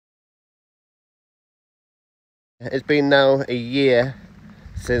It's been now a year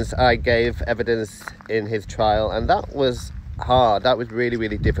since I gave evidence in his trial, and that was hard. That was really,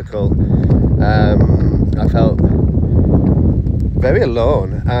 really difficult. I felt very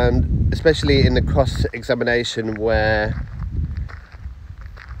alone, and especially in the cross-examination where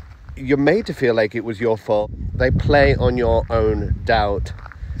you're made to feel like it was your fault. They play on your own doubt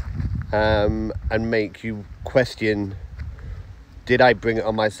and make you question, did I bring it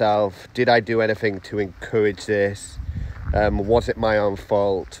on myself? Did I do anything to encourage this? Was it my own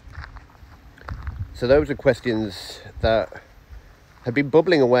fault? So those are questions that had been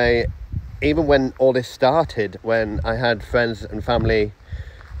bubbling away even when all this started, when I had friends and family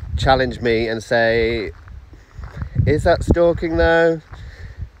challenge me and say, is that stalking though?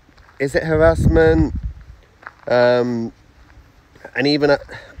 Is it harassment? And even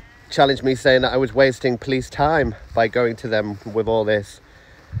challenged me saying that I was wasting police time by going to them with all this.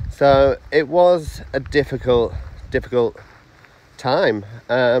 So it was a difficult time,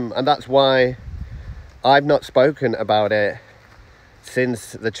 and that's why I've not spoken about it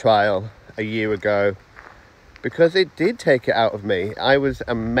since the trial a year ago, because it did take it out of me. I was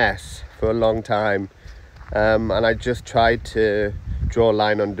a mess for a long time, and I just tried to draw a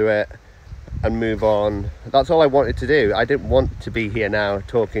line under it and move on. That's all I wanted to do. I didn't want to be here now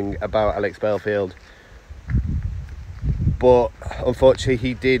talking about Alex Belfield, but unfortunately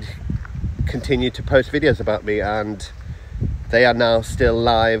he did continue to post videos about me, and they are now still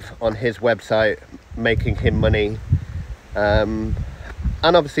live on his website, making him money. And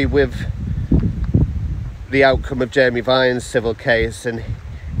obviously with the outcome of Jeremy Vine's civil case, and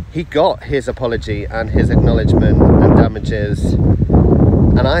he got his apology and his acknowledgement and damages,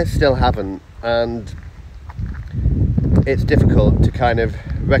 and I still haven't. And it's difficult to kind of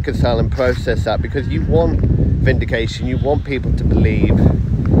reconcile and process that, because you want vindication, you want people to believe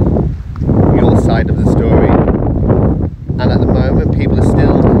your side of the story, and at the moment people are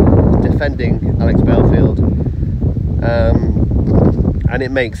still defending Alex Belfield, and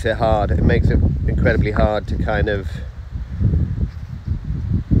it makes it hard. It makes it incredibly hard to kind of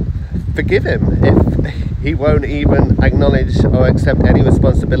forgive him if he won't even acknowledge or accept any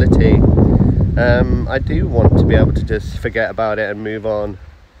responsibility. I do want to be able to just forget about it and move on,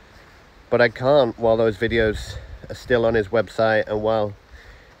 but I can't while those videos are still on his website, and while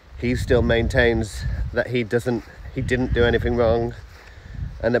he still maintains that he didn't do anything wrong,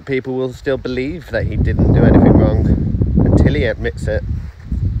 and that people will still believe that he didn't do anything wrong until he admits it.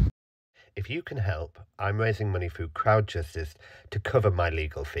 If you can help, I'm raising money through crowd justice to cover my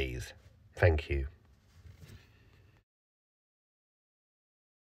legal fees. Thank you.